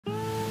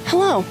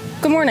Hello,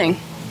 good morning.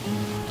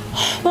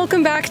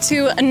 Welcome back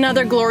to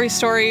another Glory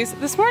Stories.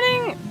 This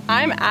morning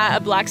I'm at a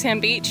black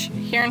sand beach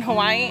here in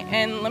Hawaii,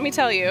 and let me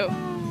tell you,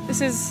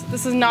 this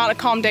is not a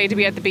calm day to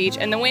be at the beach,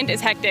 and the wind is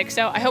hectic,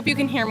 so I hope you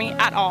can hear me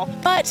at all.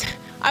 But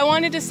I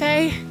wanted to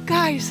say,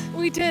 guys,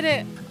 we did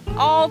it.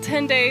 All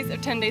 10 days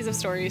of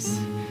stories.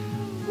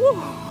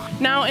 Woo.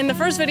 Now, in the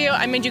first video,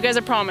 I made you guys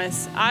a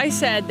promise. I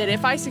said that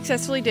if I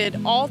successfully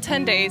did all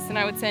 10 days, then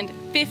I would send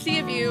 50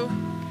 of you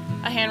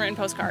a handwritten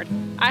postcard.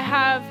 I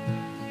have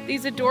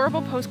these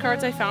adorable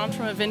postcards I found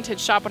from a vintage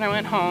shop when I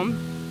went home.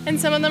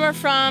 And some of them are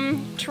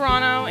from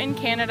Toronto in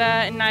Canada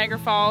and Niagara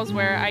Falls,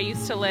 where I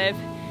used to live.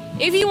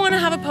 If you want to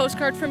have a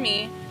postcard from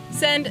me,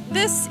 send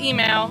this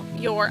email,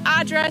 your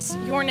address,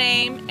 your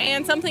name,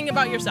 and something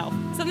about yourself.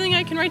 Something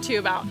I can write to you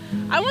about.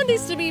 I want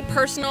these to be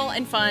personal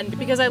and fun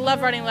because I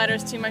love writing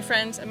letters to my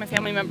friends and my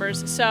family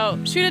members. So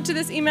shoot it to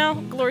this email,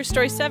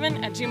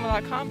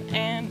 glorystory7@gmail.com,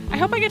 and I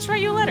hope I get to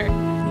write you a letter.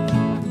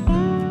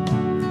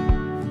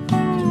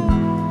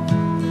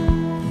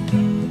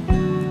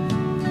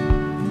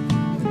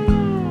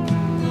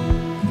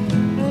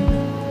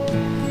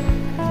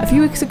 A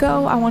few weeks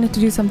ago, I wanted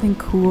to do something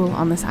cool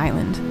on this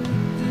island.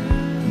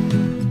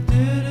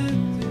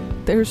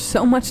 There's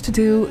so much to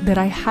do that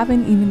I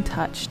haven't even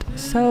touched,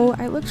 so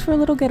I looked for a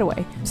little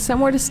getaway,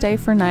 somewhere to stay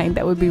for a night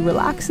that would be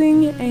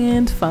relaxing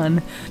and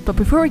fun. But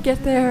before we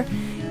get there,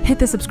 hit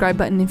the subscribe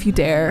button if you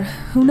dare.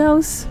 Who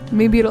knows?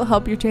 Maybe it'll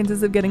help your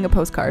chances of getting a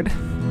postcard.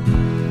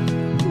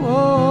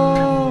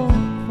 Whoa.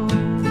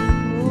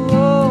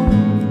 Whoa.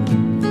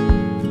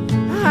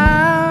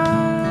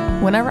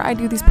 Whenever I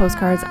do these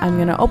postcards, I'm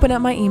gonna open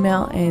up my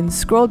email and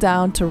scroll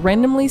down to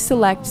randomly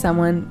select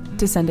someone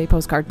to send a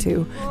postcard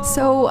to.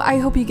 So I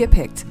hope you get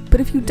picked. But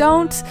if you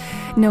don't,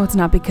 no, it's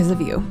not because of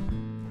you.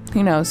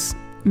 Who knows?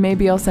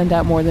 Maybe I'll send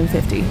out more than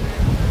 50.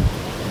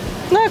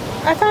 Look,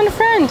 I found a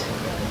friend.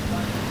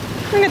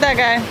 Look at that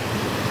guy.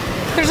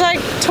 There's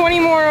like 20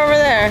 more over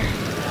there.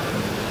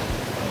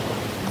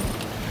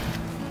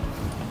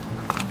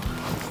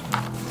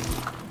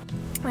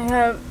 I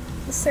have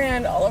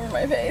sand all over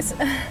my face.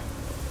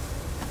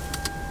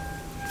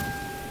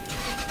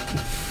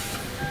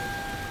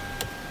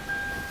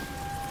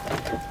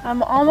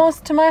 I'm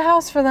almost to my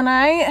house for the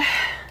night.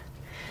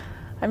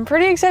 I'm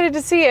pretty excited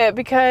to see it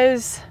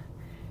because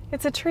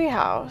it's a tree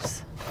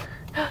house.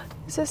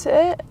 Is this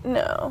it?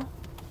 No.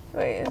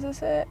 Wait, is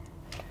this it?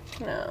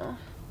 No.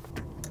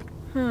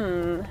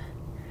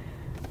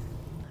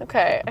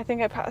 Okay, I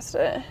think I passed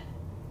it.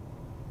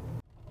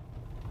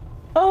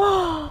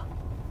 Oh!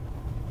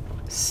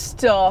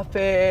 Stop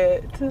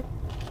it.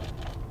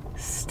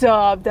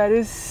 Stop, that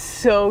is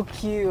so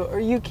cute.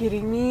 Are you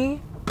kidding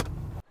me?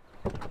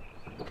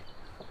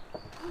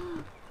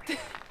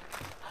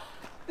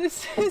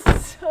 This is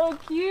so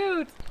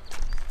cute.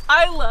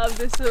 I love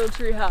this little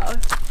tree house.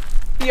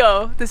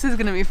 Yo, this is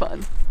gonna be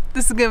fun.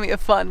 This is gonna be a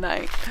fun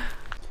night.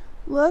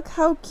 Look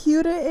how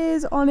cute it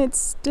is on its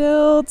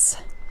stilts.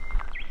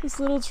 This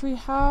little tree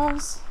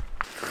house.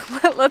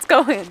 Let's go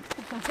in. Wait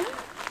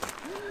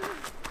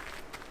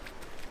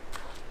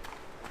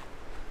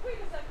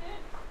a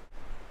second.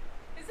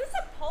 Is this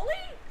a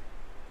pulley?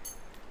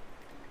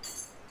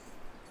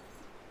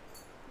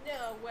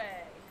 No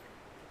way.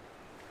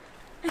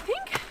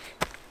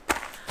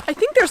 I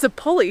think there's a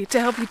pulley to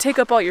help you take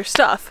up all your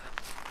stuff.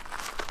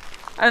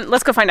 And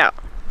let's go find out.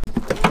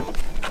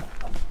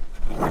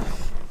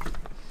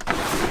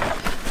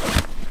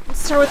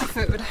 Let's start with the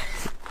food.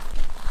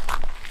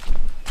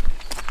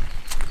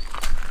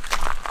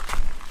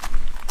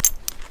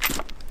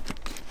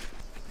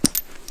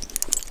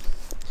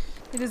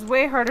 It is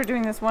way harder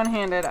doing this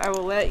one-handed, I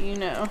will let you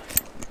know.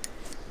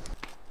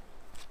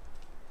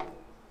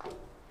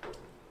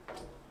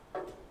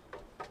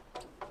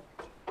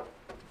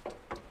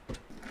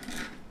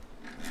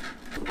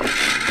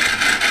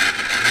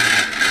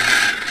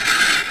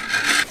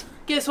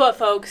 Guess what,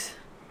 folks?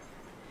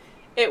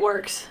 It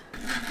works.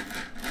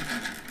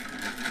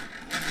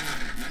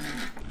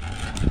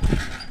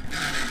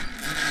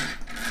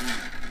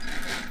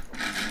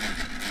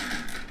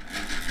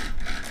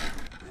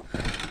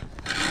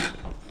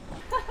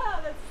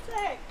 That's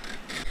sick.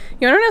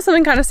 You wanna know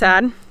something kind of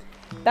sad?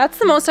 That's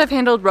the most I've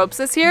handled ropes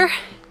this year,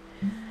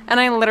 and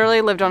I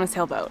literally lived on a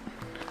sailboat.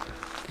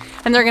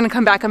 And they're gonna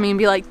come back on me and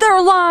be like, there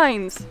are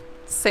lines!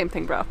 Same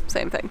thing, bro,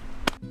 same thing.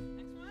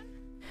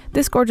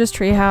 This gorgeous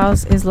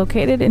treehouse is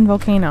located in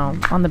Volcano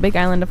on the big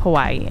island of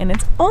Hawaii, and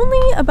it's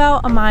only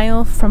about a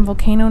mile from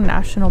Volcano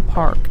National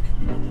Park.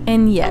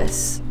 And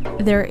yes,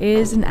 there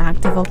is an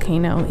active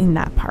volcano in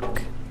that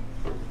park.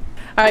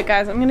 All right,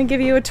 guys, I'm gonna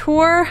give you a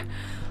tour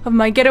of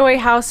my getaway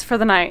house for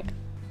the night.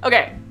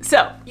 Okay,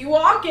 so you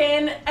walk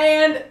in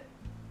and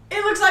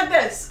it looks like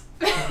this.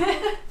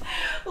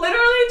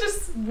 Literally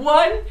just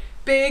one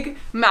big,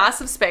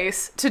 massive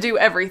space to do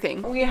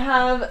everything. We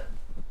have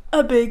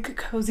a big,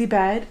 cozy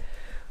bed.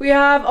 We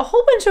have a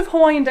whole bunch of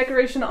Hawaiian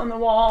decoration on the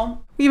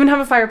wall. We even have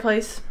a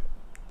fireplace.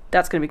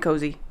 That's gonna be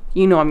cozy.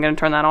 You know I'm gonna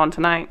turn that on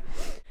tonight.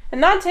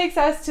 And that takes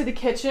us to the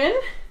kitchen.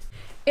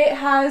 It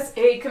has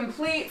a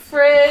complete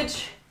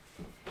fridge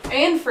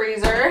and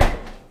freezer.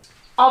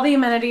 All the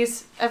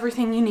amenities,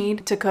 everything you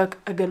need to cook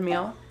a good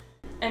meal.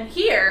 And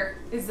here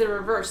is the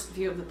reverse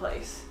view of the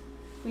place.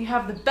 We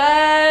have the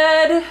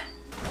bed.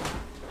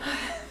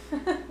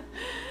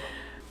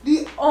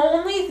 The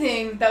only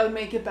thing that would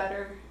make it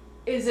better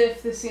is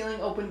if the ceiling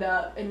opened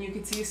up and you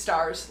could see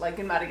stars like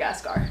in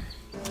Madagascar.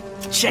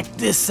 Check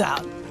this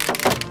out.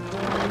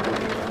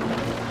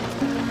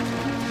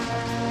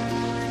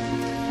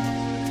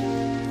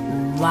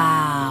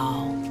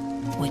 Wow,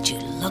 would you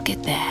look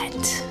at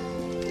that?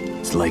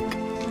 It's like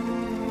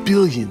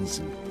billions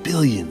and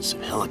billions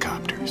of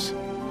helicopters.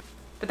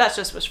 But that's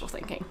just wishful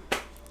thinking.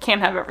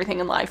 Can't have everything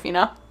in life, you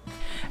know?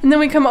 And then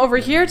we come over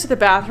here to the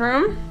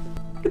bathroom.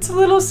 It's a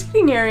little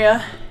seating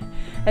area.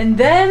 And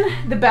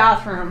then the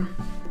bathroom.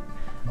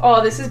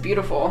 Oh, this is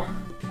beautiful.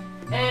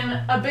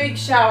 And a big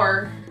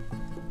shower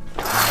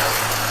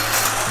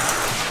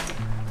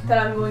that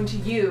I'm going to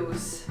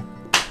use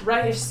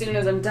right as soon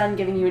as I'm done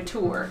giving you a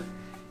tour,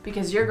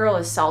 because your girl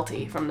is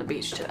salty from the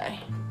beach today.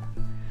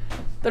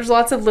 There's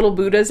lots of little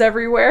Buddhas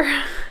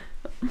everywhere.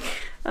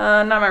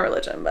 Not my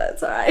religion, but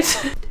it's alright.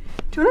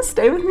 Do you want to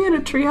stay with me in a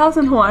treehouse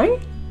in Hawaii?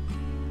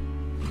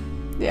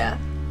 Yeah,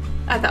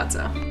 I thought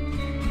so.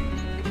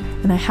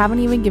 And I haven't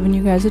even given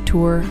you guys a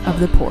tour of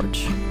the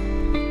porch.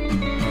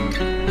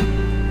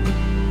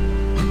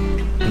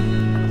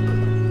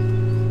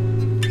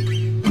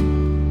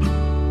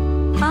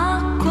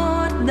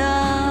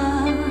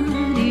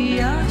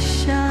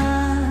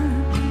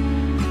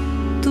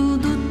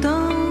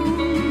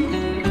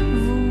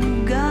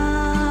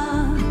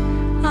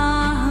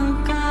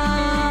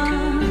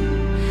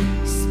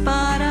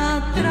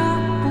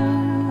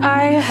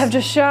 I have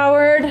just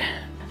showered.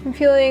 I'm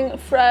feeling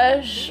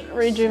fresh,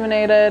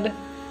 rejuvenated,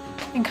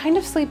 and kind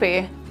of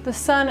sleepy. The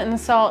sun and the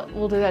salt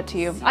will do that to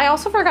you. I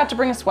also forgot to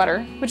bring a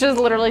sweater, which is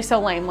literally so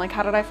lame. Like,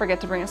 how did I forget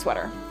to bring a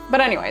sweater?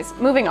 But anyways,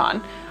 moving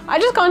on. I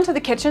just got into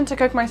the kitchen to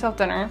cook myself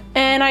dinner,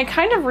 and I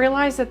kind of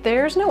realized that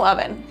there's no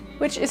oven,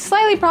 which is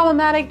slightly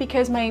problematic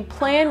because my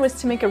plan was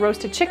to make a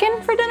roasted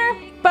chicken for dinner,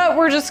 but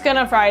we're just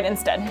gonna fry it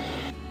instead.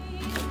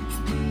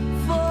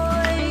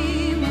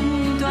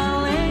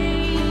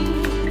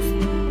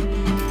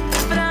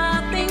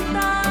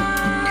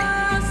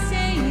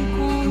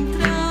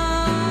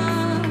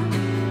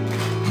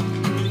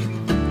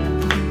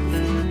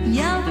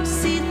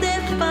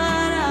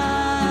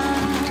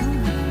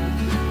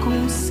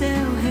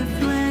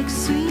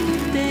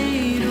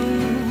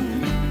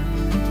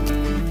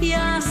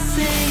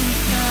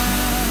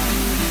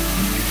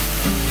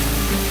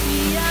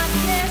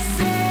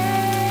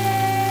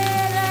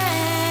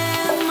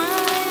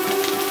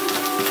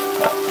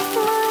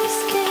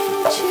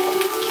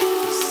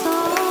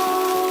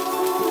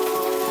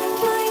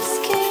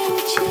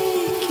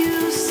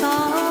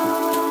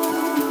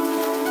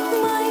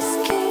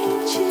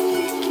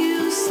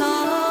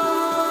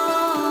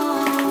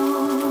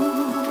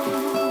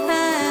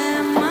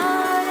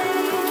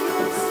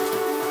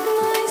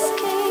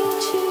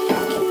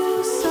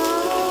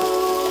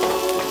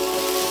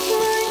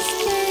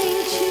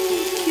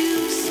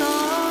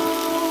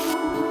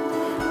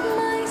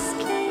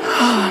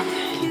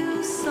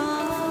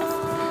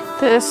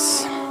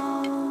 This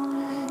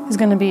is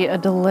gonna be a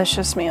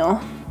delicious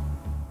meal.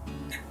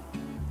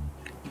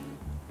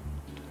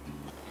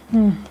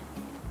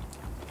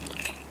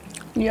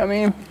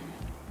 Yummy.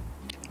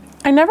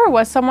 I never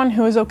was someone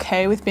who was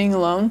okay with being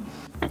alone.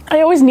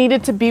 I always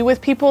needed to be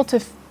with people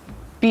to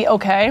be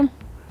okay.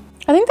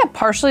 I think that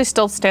partially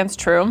still stands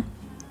true,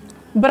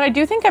 but I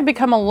do think I've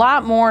become a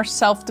lot more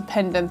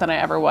self-dependent than I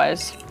ever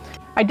was.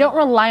 I don't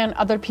rely on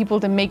other people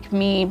to make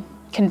me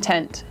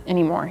content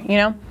anymore, you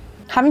know?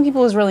 Having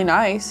people is really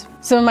nice.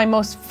 Some of my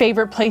most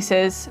favorite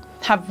places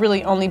have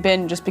really only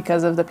been just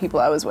because of the people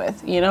I was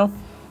with, you know?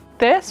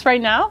 This right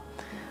now,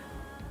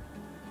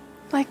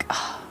 like,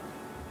 oh,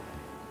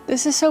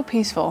 this is so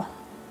peaceful.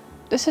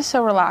 This is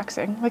so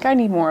relaxing. Like, I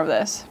need more of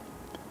this.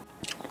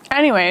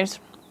 Anyways,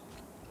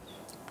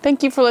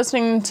 thank you for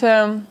listening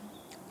to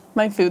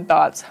my food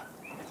thoughts.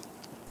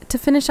 To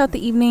finish out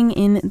the evening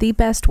in the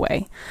best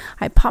way,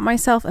 I popped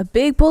myself a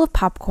big bowl of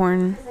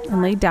popcorn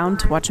and laid down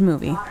to watch a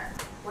movie.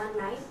 One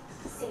night,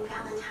 St.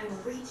 Valentine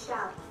reached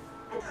out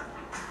and...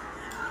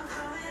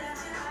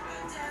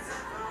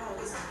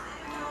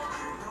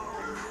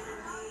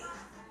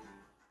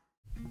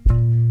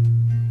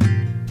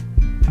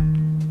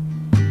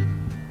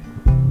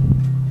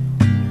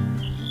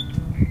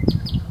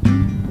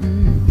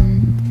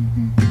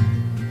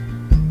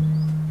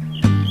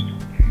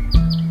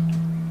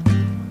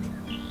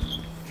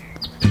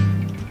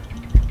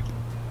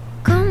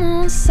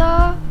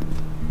 So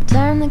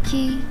turn the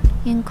key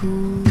and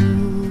cool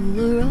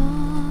her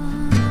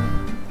off.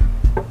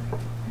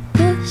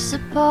 Push the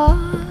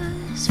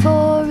pause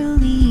for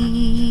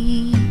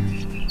relief.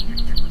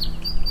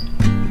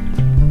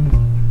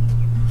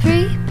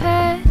 Free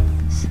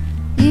pass,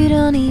 you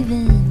don't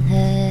even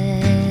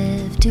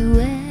have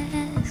to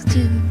ask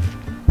to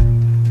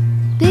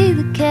be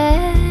the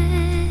cat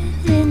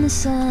in the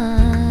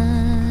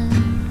sun.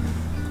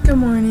 Good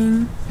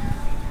morning.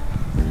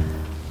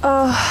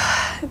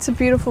 It's a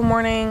beautiful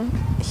morning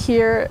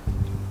here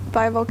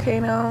by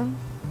Volcano.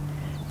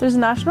 There's a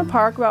national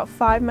park about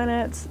 5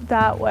 minutes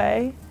that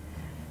way.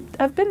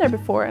 I've been there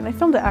before and I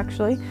filmed it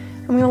actually.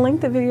 I'm gonna link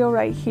the video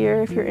right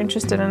here if you're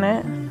interested in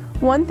it.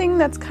 One thing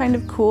that's kind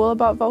of cool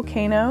about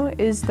Volcano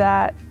is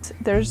that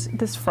there's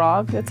this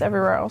frog that's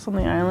everywhere else on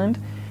the island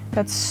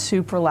that's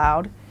super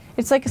loud.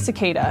 It's like a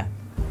cicada.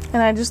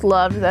 And I just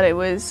loved that it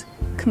was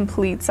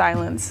complete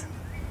silence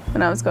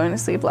when I was going to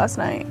sleep last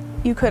night.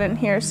 You couldn't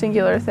hear a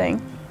singular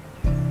thing.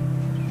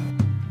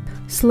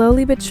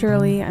 Slowly but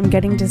surely, I'm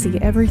getting to see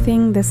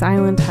everything this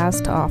island has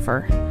to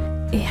offer.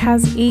 It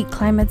has 8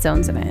 climate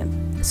zones in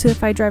it, so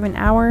if I drive an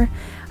hour,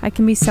 I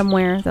can be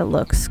somewhere that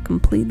looks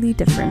completely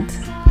different.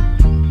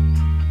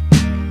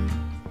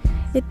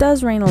 It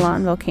does rain a lot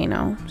in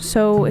Volcano,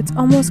 so it's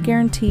almost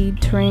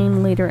guaranteed to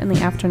rain later in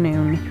the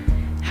afternoon.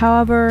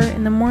 However,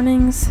 in the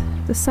mornings,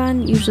 the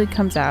sun usually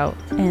comes out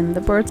and the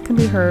birds can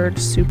be heard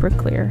super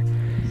clear.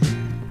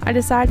 I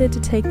decided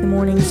to take the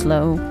morning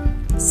slow,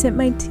 sip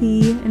my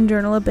tea and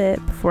journal a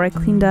bit before I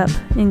cleaned up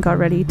and got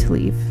ready to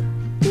leave.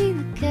 Be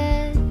the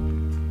cat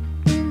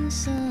in the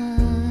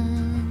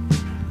sun.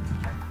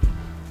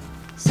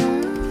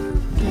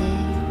 Someday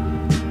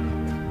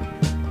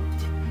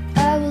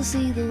I will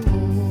see the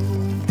whole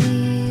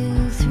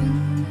deal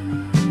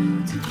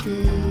through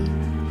today.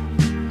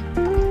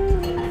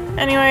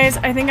 Anyways,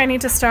 I think I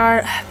need to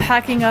start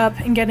packing up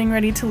and getting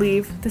ready to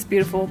leave this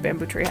beautiful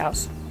bamboo tree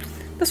house.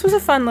 This was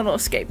a fun little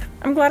escape.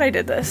 I'm glad I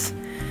did this.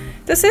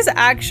 This is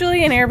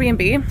actually an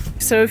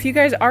Airbnb, so if you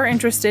guys are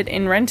interested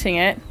in renting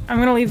it, I'm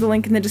gonna leave the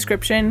link in the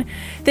description.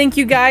 Thank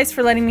you guys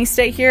for letting me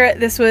stay here.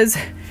 This was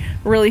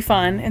really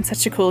fun and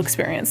such a cool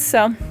experience.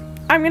 So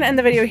I'm gonna end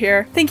the video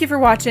here. Thank you for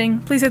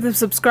watching. Please hit the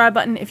subscribe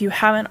button if you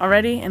haven't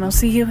already, and I'll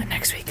see you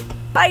next week.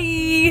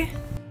 Bye!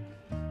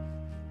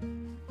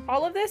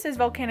 All of this is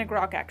volcanic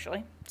rock,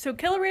 actually. So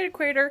Kilauea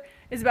Crater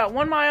is about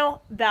 1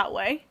 mile that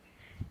way,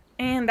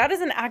 and that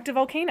is an active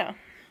volcano.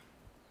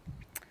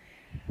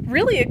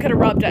 Really, it could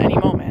erupt at any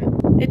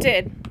moment. It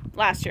did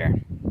last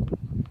year.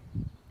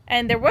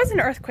 And there was an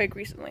earthquake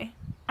recently.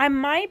 I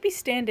might be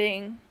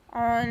standing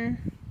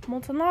on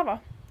molten lava,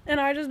 and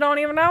I just don't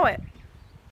even know it.